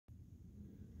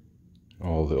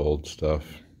all the old stuff,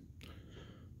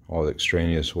 all the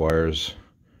extraneous wires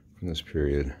from this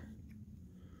period.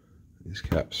 These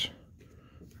caps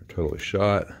are totally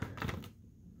shot.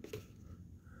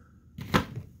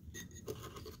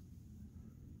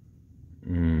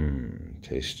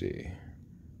 Tasty.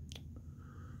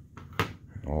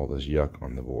 All this yuck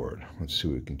on the board. Let's see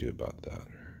what we can do about that.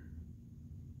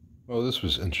 Well, this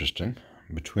was interesting.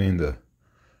 Between the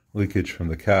leakage from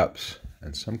the caps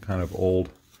and some kind of old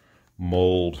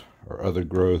mold or other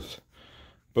growth,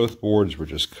 both boards were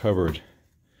just covered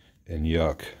in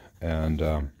yuck. And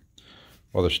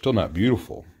while they're still not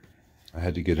beautiful, I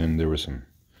had to get in. There was some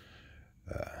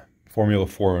Formula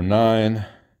 409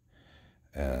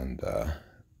 and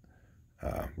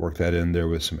work that in there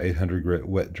with some 800 grit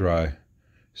wet dry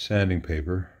sanding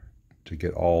paper to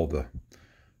get all the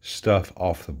stuff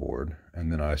off the board,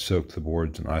 and then I soaked the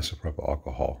boards in isopropyl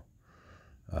alcohol.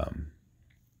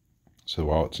 So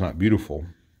while it's not beautiful,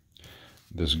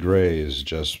 this gray is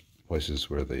just places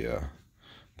where the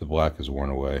black is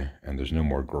worn away and there's no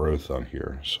more growth on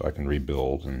here, so I can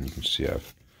rebuild. And you can see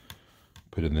I've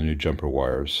put in the new jumper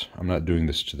wires. I'm not doing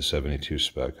this to the 72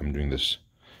 spec. I'm doing this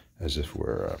as if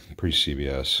we're a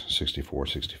pre-CBS 64,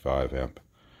 65 amp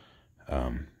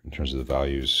in terms of the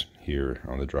values here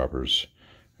on the droppers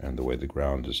and the way the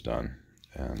ground is done,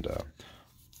 and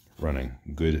running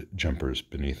good jumpers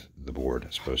beneath the board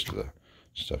as opposed to the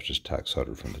stuff just tack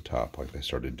soldered from the top like they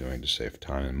started doing to save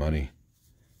time and money.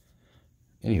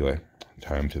 Anyway,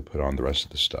 time to put on the rest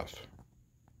of the stuff.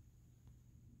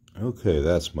 Okay,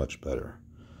 that's much better.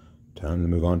 Time to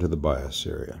move on to the bias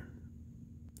area.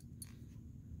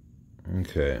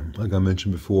 Okay, like I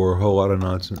mentioned before, a whole lot of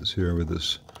nonsense here with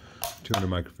this 200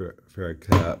 microfarad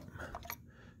cap.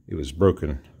 It was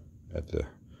broken at the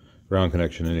ground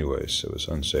connection anyway, so it was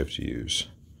unsafe to use.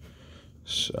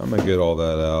 So I'm going to get all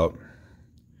that out,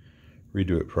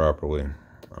 redo it properly.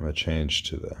 I'm going to change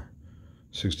to the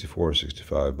 64,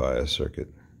 65 bias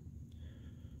circuit,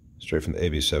 straight from the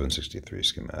AB763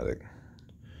 schematic.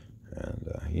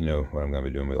 And you know what I'm going to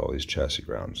be doing with all these chassis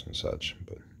grounds and such,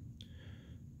 but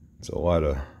it's a lot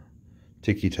of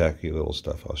ticky-tacky little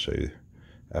stuff I'll show you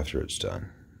after it's done.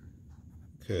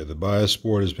 Okay, the bias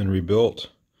board has been rebuilt,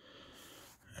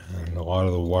 and a lot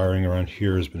of the wiring around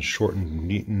here has been shortened and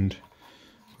neatened.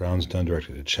 Ground's done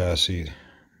directly to chassis.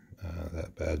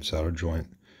 That bad solder joint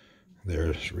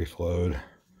there is reflowed,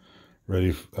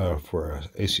 ready for a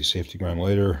AC safety ground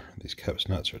later. These caps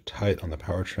nuts are tight on the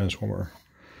power transformer.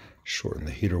 Shorten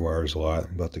the heater wires a lot.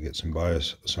 I'm about to get some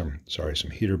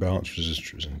some heater balance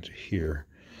resistors into here.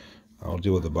 I'll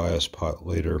deal with the bias pot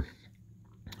later.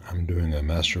 I'm doing a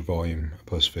master volume, a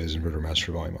post-phase inverter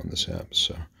master volume on this amp,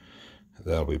 so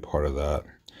that'll be part of that.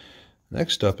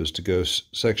 Next up is to go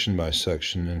section by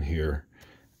section in here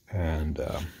and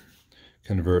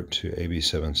convert to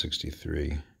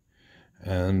AB763.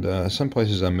 And some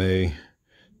places I may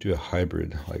do a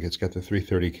hybrid, like it's got the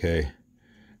 330K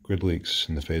grid leaks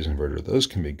in the phase inverter. Those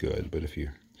can be good, but if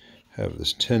you have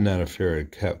this 10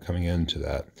 nanofarad cap coming into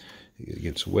that, it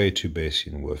gets way too bassy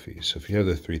and woofy. So if you have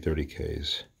the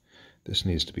 330Ks, this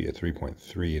needs to be a 3.3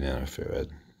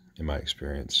 nanofarad in my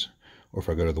experience. Or if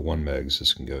I go to the 1 megs,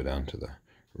 this can go down to the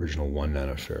original 1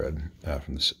 nanofarad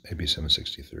from the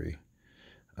AB763.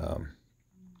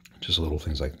 Just little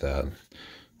things like that.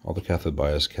 All the cathode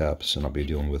bias caps, and I'll be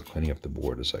dealing with cleaning up the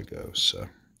board as I go. So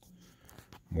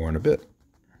more in a bit.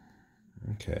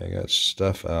 Okay, I got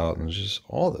stuff out, and there's just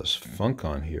all this funk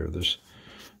on here. There's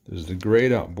the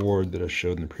grayed out board that I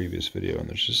showed in the previous video, and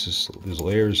there's just these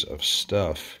layers of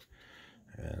stuff.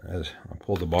 And as I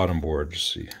pulled the bottom board,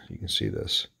 just so you can see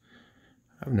this.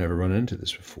 I've never run into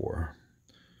this before.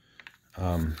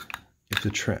 If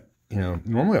the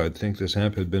normally I would think this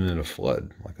amp had been in a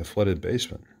flood, like a flooded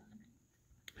basement.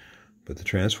 But the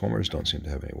transformers don't seem to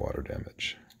have any water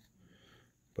damage.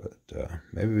 But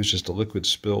maybe it was just a liquid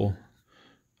spill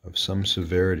of some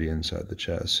severity inside the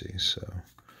chassis. So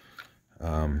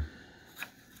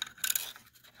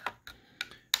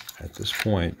at this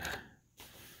point,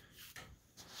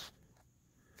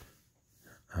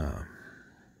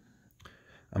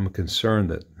 I'm concerned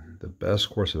that the best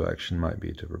course of action might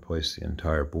be to replace the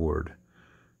entire board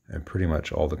and pretty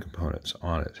much all the components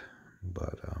on it.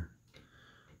 But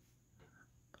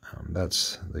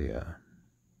that's the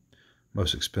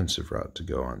most expensive route to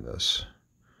go on this.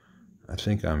 I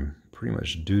think I'm pretty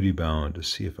much duty bound to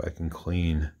see if I can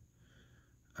clean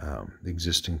the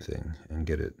existing thing and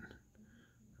get it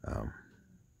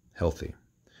healthy,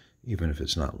 even if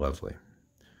it's not lovely.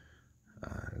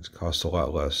 It costs a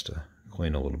lot less to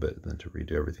clean a little bit than to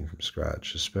redo everything from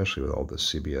scratch, especially with all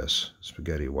this CBS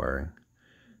spaghetti wiring.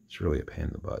 It's really a pain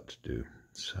in the butt to do.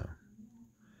 So,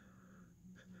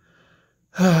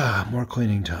 more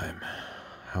cleaning time.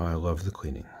 How I love the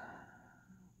cleaning.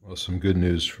 Well, some good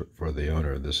news for the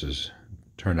owner. This has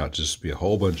turned out to just be a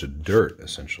whole bunch of dirt,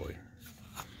 essentially.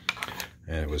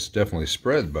 And it was definitely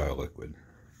spread by a liquid.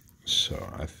 So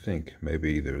I think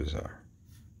maybe there's a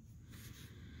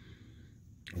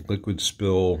liquid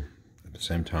spill. At the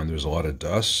same time, there's a lot of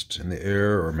dust in the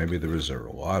air, or maybe there was a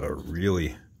lot of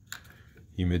really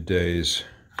humid days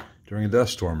during a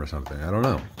dust storm or something. I don't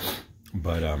know.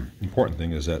 But important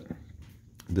thing is that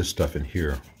this stuff in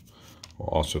here will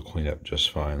also clean up just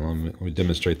fine. Let me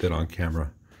demonstrate that on camera.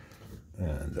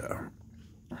 And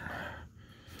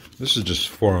this is just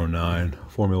 409,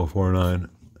 Formula 409,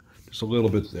 just a little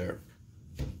bit there.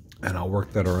 And I'll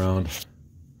work that around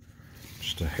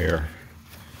just a hair.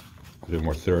 I'll do a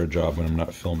more thorough job when I'm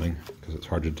not filming, because it's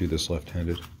hard to do this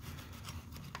left-handed.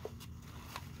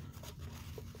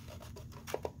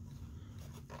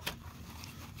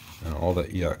 And all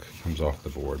that yuck comes off the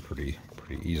board pretty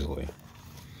easily.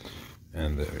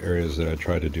 And the areas that I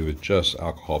tried to do with just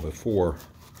alcohol before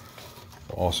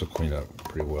will also clean up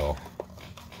pretty well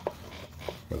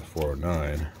with the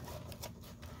 409.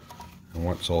 And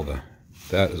once all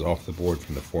that is off the board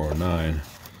from the 409,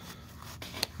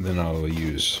 then I will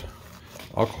use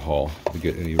alcohol to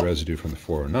get any residue from the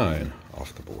 409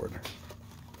 off the board.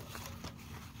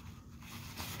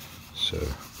 So,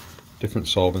 different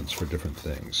solvents for different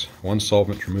things. One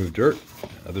solvent removed dirt,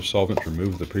 other solvent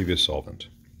removed the previous solvent.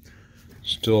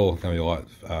 Still going to be a lot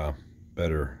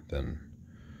better than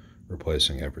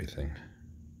replacing everything.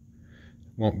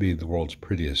 Won't be the world's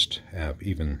prettiest app,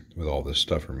 even with all this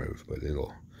stuff removed, but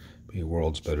it'll be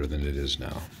worlds better than it is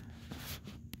now.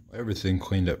 Everything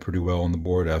cleaned up pretty well on the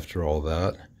board after all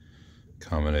that.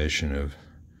 Combination of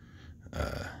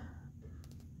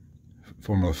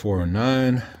Formula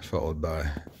 409 followed by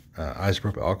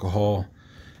isopropyl alcohol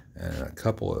and a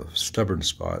couple of stubborn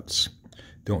spots.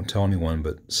 Don't tell anyone,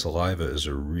 but saliva is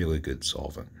a really good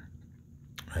solvent.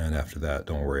 And after that,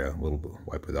 don't worry, a little bit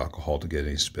wipe with alcohol to get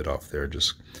any spit off there,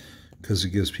 just because it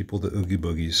gives people the oogie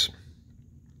boogies.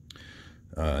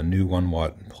 New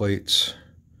 1-watt plates,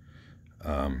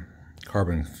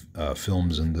 carbon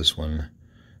films in this one.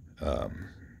 On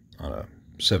a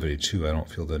 72, I don't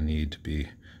feel the need to be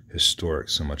historic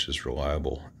so much as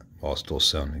reliable while still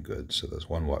sounding good. So those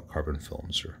 1-watt carbon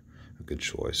films are a good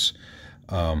choice.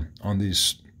 On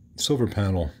these silver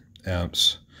panel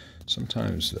amps,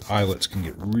 sometimes the eyelets can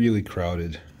get really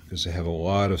crowded because they have a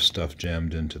lot of stuff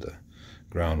jammed into the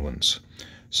ground ones.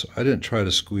 So I didn't try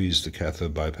to squeeze the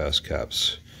cathode bypass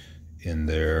caps in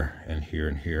there and here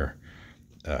and here.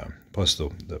 Plus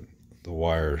the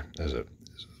wire has a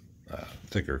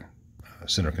thicker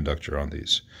center conductor on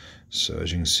these. So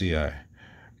as you can see, I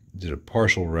did a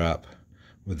partial wrap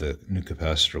with the new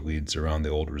capacitor leads around the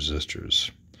old resistors.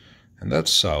 And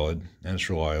that's solid, and it's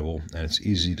reliable, and it's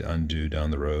easy to undo down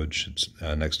the road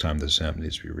next time this amp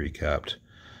needs to be recapped.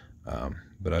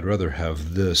 But I'd rather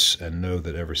have this and know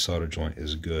that every solder joint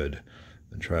is good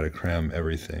than try to cram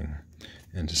everything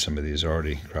into some of these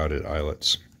already crowded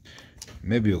eyelets.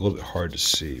 Maybe a little bit hard to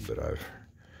see, but I've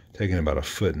taken about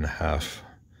 1.5 feet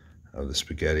of the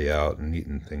spaghetti out and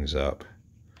neatened things up.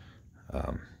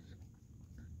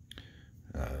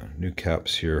 New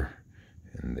caps here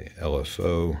in the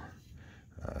LFO.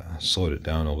 Slowed it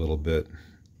down a little bit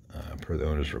per the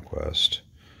owner's request.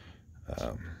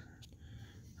 I've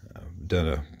done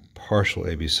a partial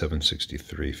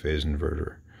AB763 phase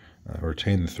inverter.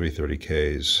 Retained the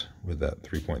 330Ks with that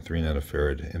 3.3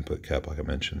 nanofarad input cap like I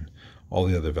mentioned. All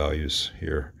the other values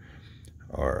here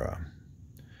are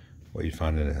what you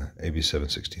find in an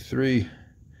AB763,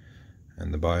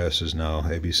 and the bias is now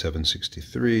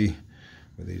AB763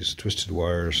 with these twisted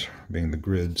wires being the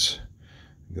grids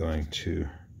going to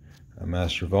a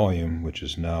master volume, which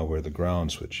is now where the ground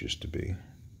switch used to be.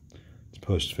 It's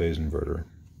post-phase inverter.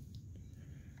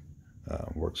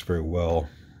 Works very well.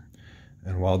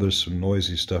 And while there's some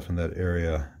noisy stuff in that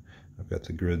area, I've got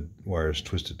the grid wires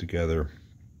twisted together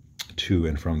to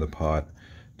and from the pot,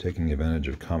 taking advantage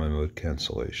of common mode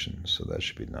cancellation, so that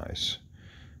should be nice.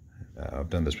 I've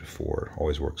done this before,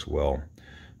 always works well.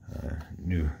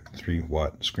 New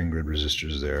 3-watt screen grid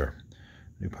resistors there.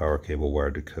 New power cable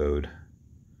wired to code.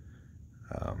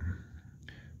 I'm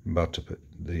about to put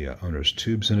the owner's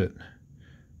tubes in it,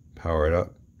 power it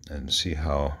up, and see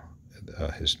how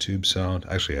his tubes sound.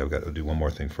 Actually, I've got to do one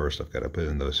more thing first. I've got to put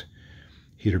in those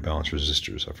heater balance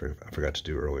resistors I forgot to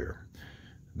do earlier.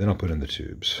 Then I'll put in the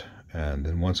tubes. And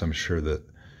then once I'm sure that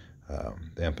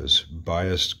the amp is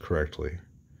biased correctly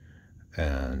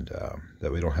and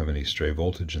that we don't have any stray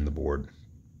voltage in the board,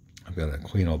 I've got to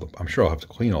clean all the, I'm sure I'll have to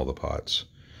clean all the pots,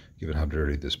 given how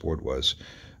dirty this board was.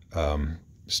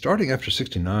 Starting after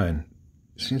 69,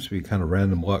 it seems to be kind of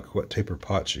random luck what taper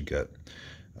pots you get.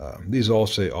 These all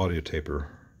say audio taper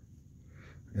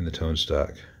in the tone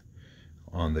stack.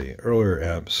 On the earlier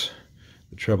amps,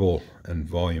 the treble and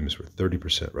volumes were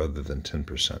 30% rather than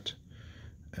 10%.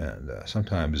 And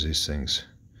sometimes these things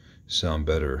sound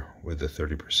better with the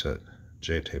 30%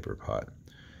 J taper pot.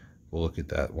 We'll look at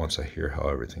that once I hear how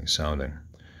everything's sounding.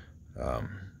 You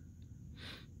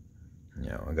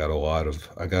know, I got a lot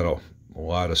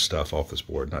of stuff off this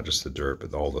board, not just the dirt,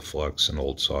 but all the flux and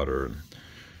old solder and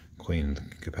clean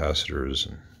capacitors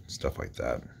and stuff like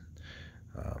that.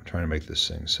 I'm trying to make this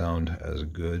thing sound as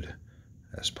good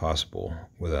as possible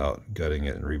without gutting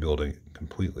it and rebuilding it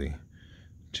completely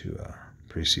to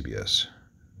pre-CBS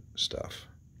stuff.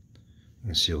 You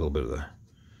can see a little bit of the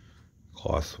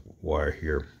cloth wire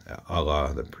here, a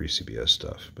la the pre-CBS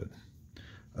stuff, but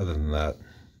other than that,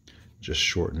 just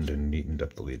shortened and neatened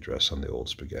up the lead dress on the old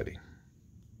spaghetti.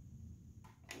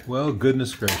 Well,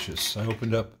 goodness gracious, I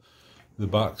opened up the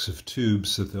box of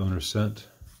tubes that the owner sent,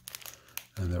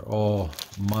 and they're all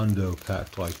Mondo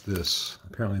packed like this.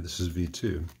 Apparently this is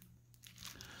V2.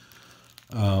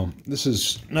 This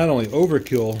is not only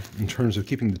overkill in terms of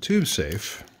keeping the tube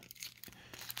safe,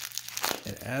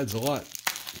 it adds a lot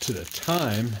to the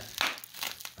time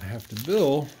I have to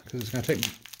bill, because it's going to take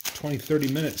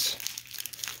 20-30 minutes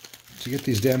to get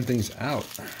these damn things out.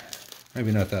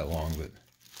 Maybe not that long, but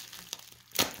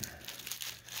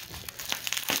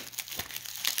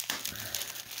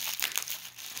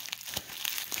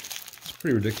it's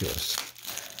pretty ridiculous.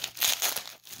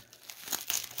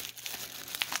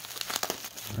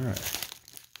 All right,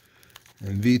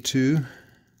 and V2.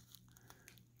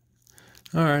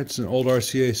 All right, it's an old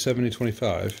RCA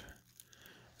 7025.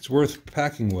 It's worth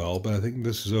packing well, but I think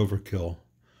this is overkill.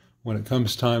 When it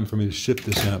comes time for me to ship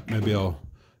this amp, maybe I'll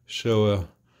show a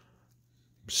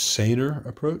saner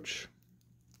approach.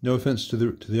 No offense to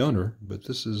the owner, but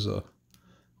this is a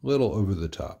little over the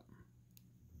top.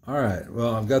 All right,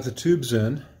 well, I've got the tubes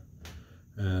in,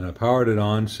 and I powered it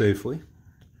on safely,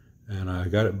 and I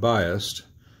got it biased.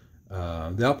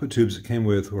 The output tubes it came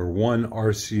with were one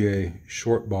RCA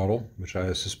short bottle, which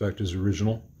I suspect is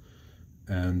original,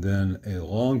 and then a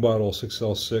long bottle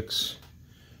 6L6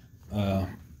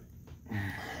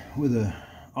 with a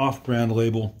off-brand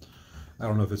label. I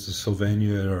don't know if it's a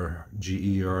Sylvania or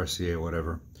GE or RCA or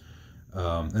whatever.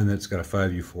 And it's got a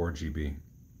 5U4 GB.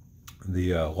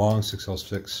 The long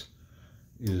 6L6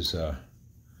 is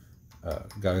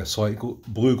got a slight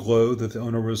blue glow that the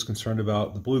owner was concerned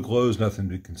about. The blue glow is nothing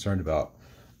to be concerned about.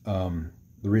 The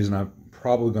reason I'm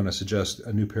probably going to suggest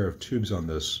a new pair of tubes on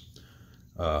this,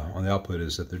 on the output,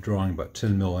 is that they're drawing about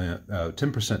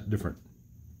 10% different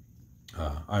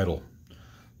idle.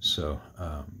 So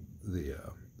the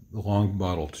long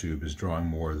bottle tube is drawing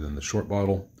more than the short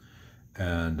bottle.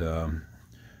 And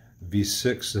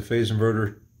V6, the phase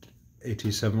inverter,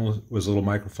 AT7 was a little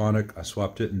microphonic. I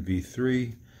swapped it in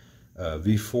V3.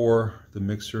 V4, the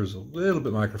mixer is a little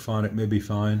bit microphonic, may be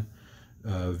fine.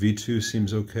 V2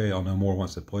 seems okay. I'll know more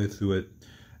once I play through it.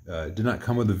 It did not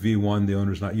come with a V1. The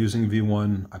owner's not using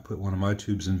V1. I put one of my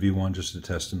tubes in V1 just to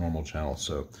test a normal channel.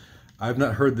 So I've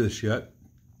not heard this yet.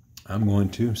 I'm going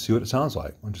to see what it sounds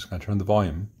like. I'm just going to turn the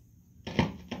volume.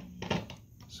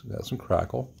 So we got some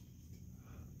crackle.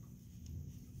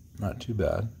 Not too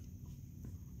bad.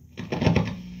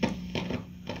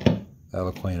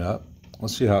 That'll clean up.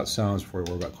 Let's see how it sounds before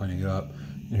we worry about cleaning it up.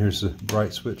 And here's the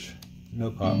bright switch.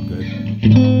 No pop, good.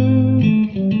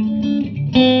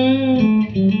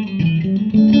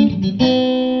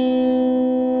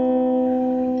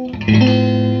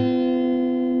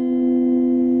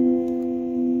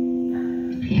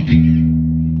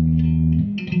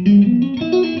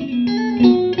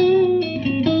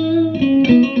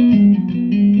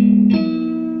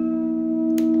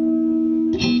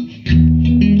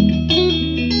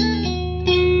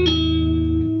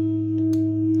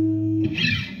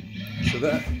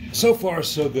 So far,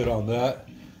 so good on that.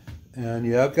 And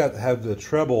yeah, I've got to have the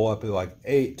treble up at like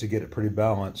 8 to get it pretty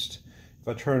balanced. If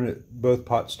I turn it both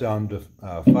pots down to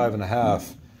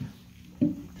 5.5,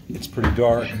 it's pretty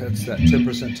dark. That's that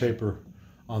 10% taper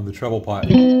on the treble pot.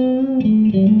 Not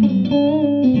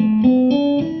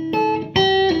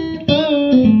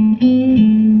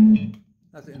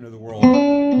the end of the world.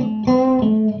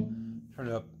 Turn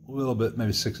it up a little bit,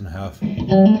 maybe 6.5.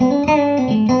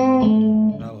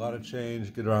 Not a lot of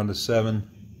change. Get around to 7.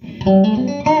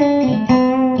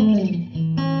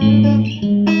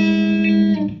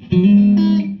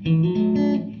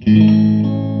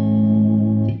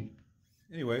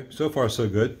 Anyway, so far so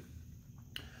good.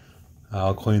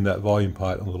 I'll clean that volume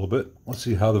pot a little bit. Let's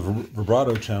see how the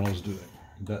vibrato channel is doing.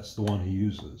 That's the one he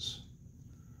uses.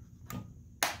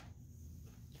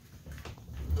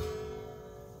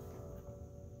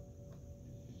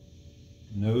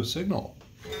 No signal.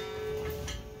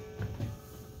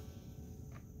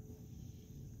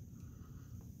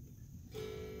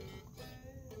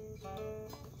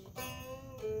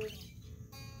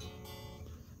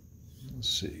 Let's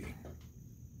see.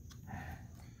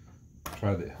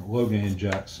 Try the low gain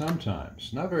jack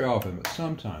sometimes. Not very often, but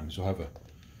sometimes you'll have a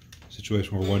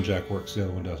situation where one jack works, the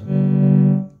other one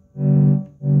doesn't.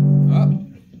 Ah,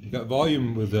 you got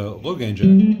volume with the low gain jack.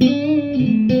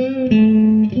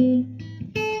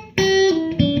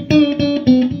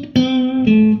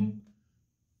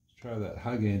 Let's try that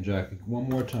high gain jack one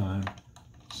more time.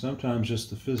 Sometimes just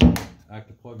the physical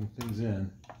act of plugging things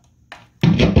in.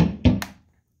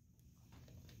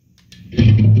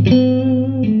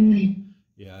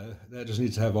 Yeah, that just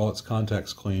needs to have all its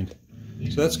contacts cleaned.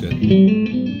 So that's good.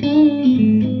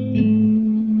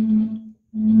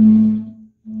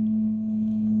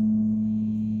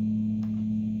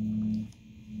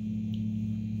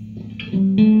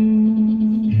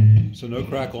 So no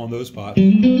crackle on those pots.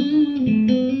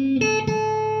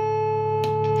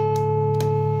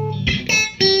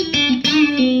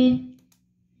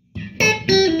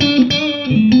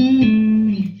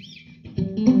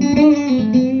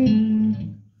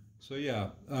 So yeah,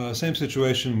 same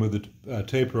situation with the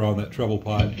taper on that treble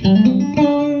pot. I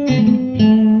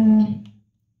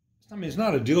mean, it's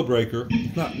not a deal breaker.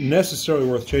 It's not necessarily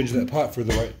worth changing that pot for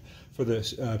the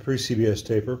pre-CBS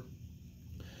taper.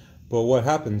 But what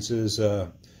happens is,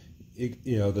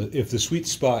 if the sweet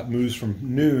spot moves from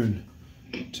noon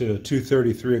to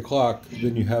 2:30, 3 o'clock,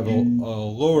 then you have a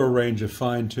lower range of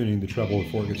fine tuning the treble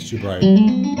before it gets too bright.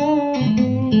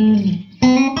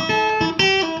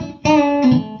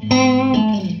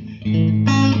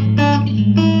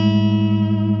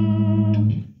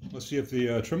 Let's see if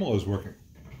the tremolo is working.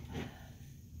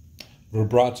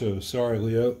 Vibrato, sorry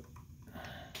Leo.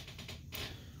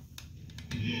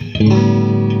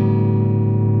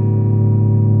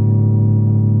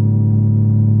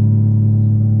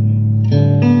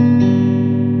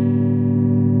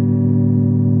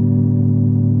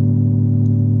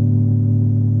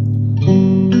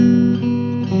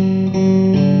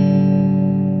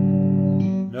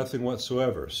 Nothing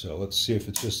whatsoever. So let's see if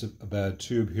it's just a bad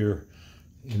tube here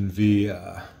in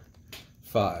V5.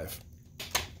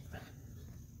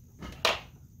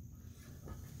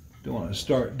 Don't want to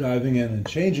start diving in and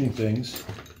changing things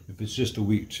if it's just a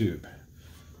weak tube.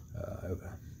 It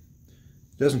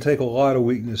doesn't take a lot of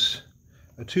weakness.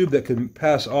 A tube that can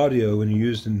pass audio when you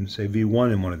used in, say,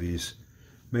 V1 in one of these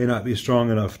may not be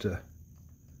strong enough to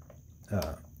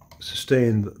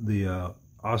sustain the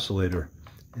oscillator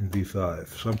in V5.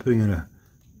 So I'm putting in a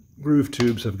groove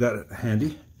tube, so I've got it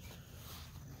handy.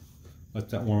 Let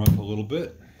that warm up a little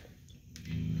bit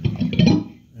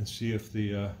and see if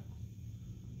the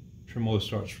tremolo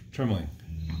starts trembling.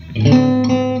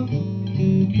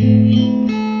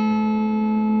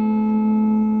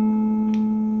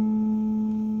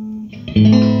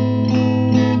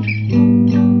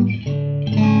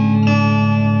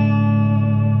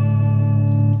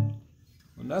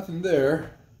 Well, nothing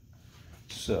there.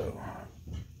 So,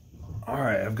 all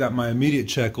right, I've got my immediate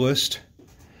checklist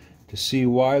to see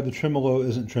why the tremolo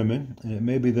isn't trimming, and it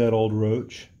may be that old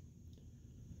roach.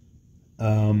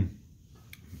 And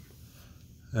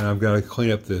I've got to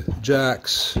clean up the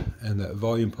jacks and that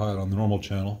volume pot on the normal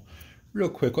channel. Real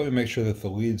quick, let me make sure that the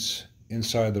leads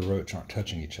inside the roach aren't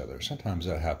touching each other. Sometimes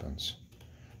that happens,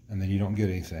 and then you don't get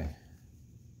anything.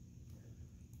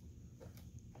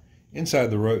 Inside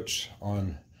the roach,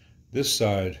 on this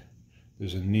side,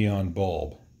 there's a neon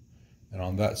bulb, and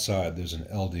on that side there's an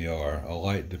LDR, a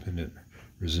light dependent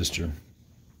resistor.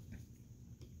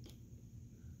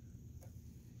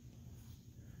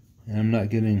 And I'm not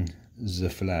getting the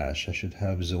flash. I should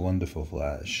have the wonderful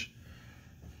flash.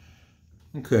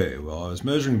 Okay, well, I was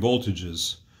measuring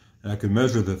voltages, and I could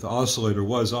measure that the oscillator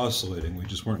was oscillating. We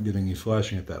just weren't getting any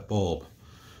flashing at that bulb.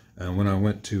 And when I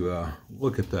went to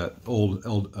look at that old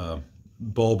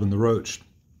bulb in the roach,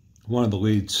 one of the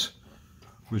leads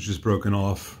was just broken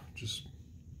off, just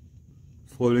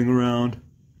floating around,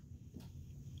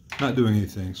 not doing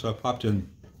anything. So I popped in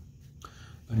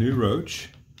a new roach,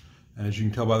 and as you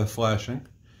can tell by the flashing,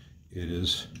 it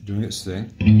is doing its thing.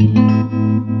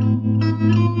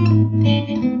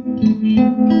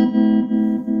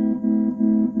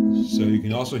 So you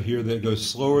can also hear that it goes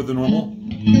slower than normal.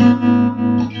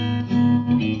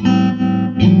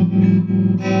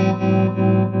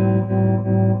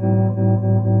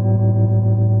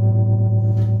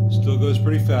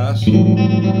 pretty fast.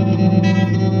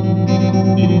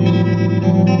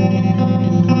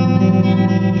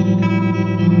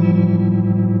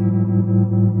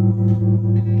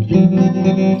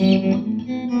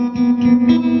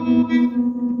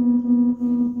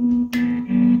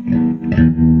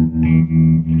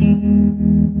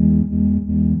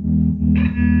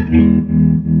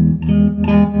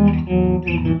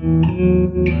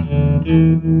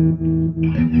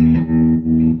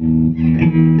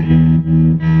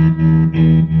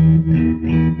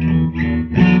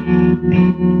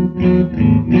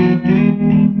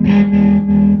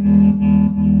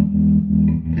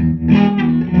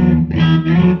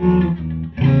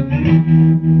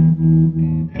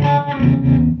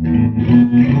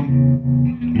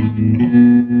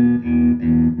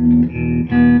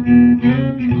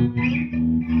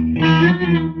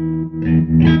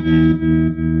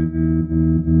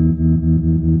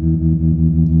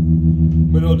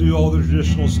 But it'll do all the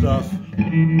traditional stuff.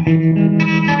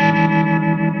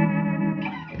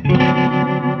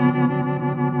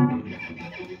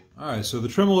 Alright, so the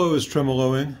tremolo is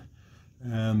tremoloing,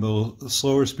 and the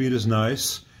slower speed is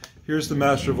nice. Here's the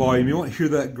master volume. You won't hear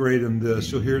that great in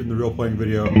this. You'll hear it in the real playing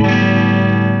video.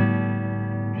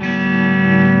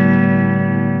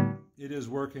 It is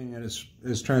working, and it's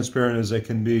as transparent as they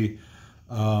can be.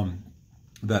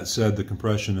 That said, the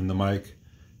compression in the mic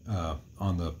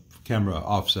on the camera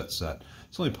offsets that.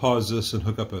 So let me pause this and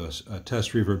hook up a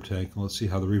test reverb tank, and let's see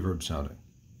how the reverb's sounding.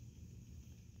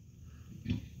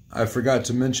 I forgot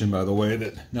to mention, by the way,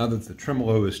 that now that the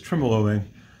tremolo is tremoloing,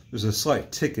 there's a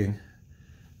slight ticking.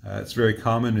 It's very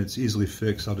common. It's easily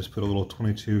fixed. I'll just put a little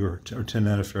 22 or 10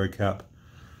 nanofarad cap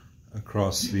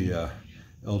across the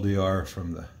LDR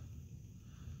from the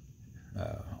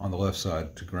on the left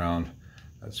side to ground.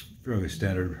 That's fairly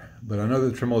standard, but I know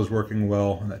the tremolo is working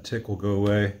well, and that tick will go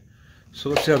away. So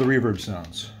let's see how the reverb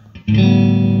sounds.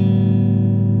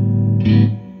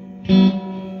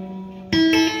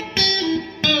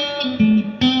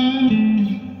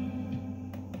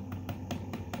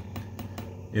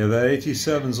 Yeah, that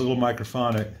AT7 is a little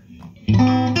microphonic.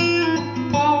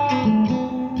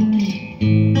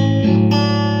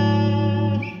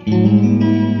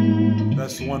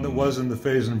 That's the one that was in the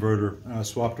phase inverter. I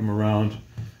swapped them around.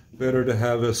 Better to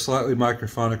have a slightly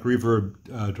microphonic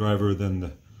reverb driver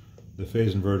than the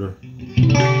phase inverter.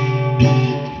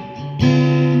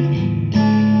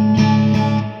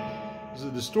 There's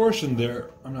a distortion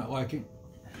there I'm not liking.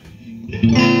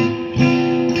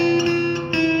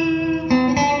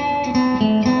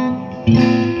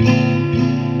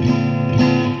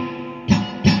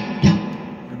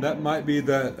 And that might be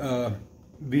that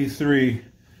V3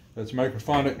 that's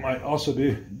microphonic might also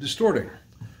be distorting.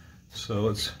 So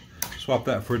let's swap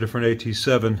that for a different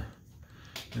AT7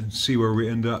 and see where we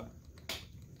end up.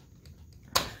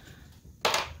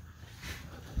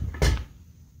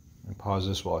 And pause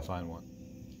this while I find one.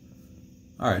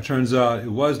 Alright, it turns out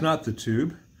it was not the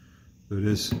tube, but it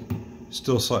is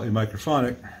still slightly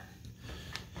microphonic.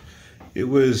 It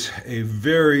was a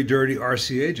very dirty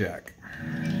RCA jack.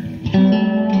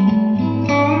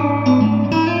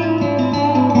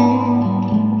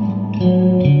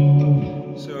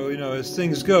 As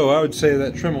things go, I would say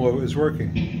that tremolo is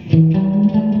working.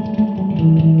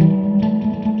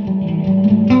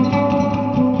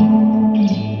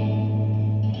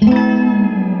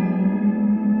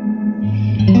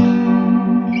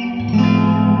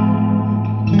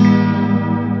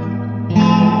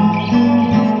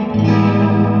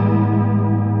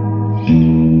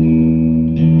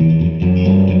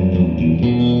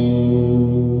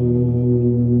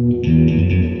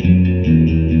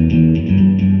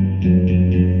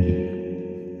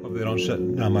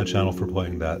 Shut down my channel for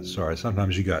playing that. Sorry,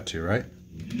 sometimes you got to, right?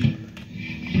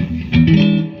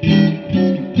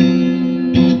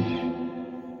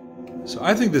 So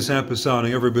I think this amp is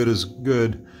sounding every bit as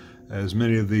good as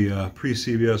many of the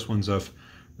pre-CBS ones I've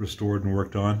restored and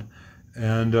worked on.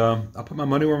 And I'll put my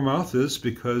money where my mouth is,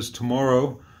 because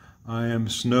tomorrow I am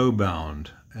snowbound,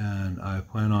 and I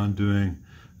plan on doing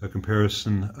a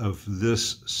comparison of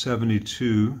this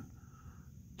 72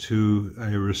 to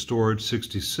a restored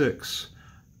 66,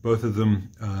 both of them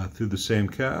through the same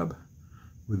cab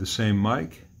with the same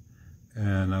mic,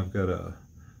 and I've got a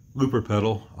looper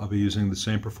pedal. I'll be using the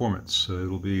same performance, so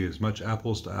it'll be as much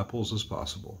apples to apples as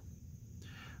possible,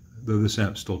 though this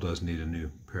amp still does need a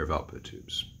new pair of output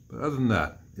tubes. But other than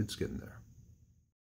that, it's getting there.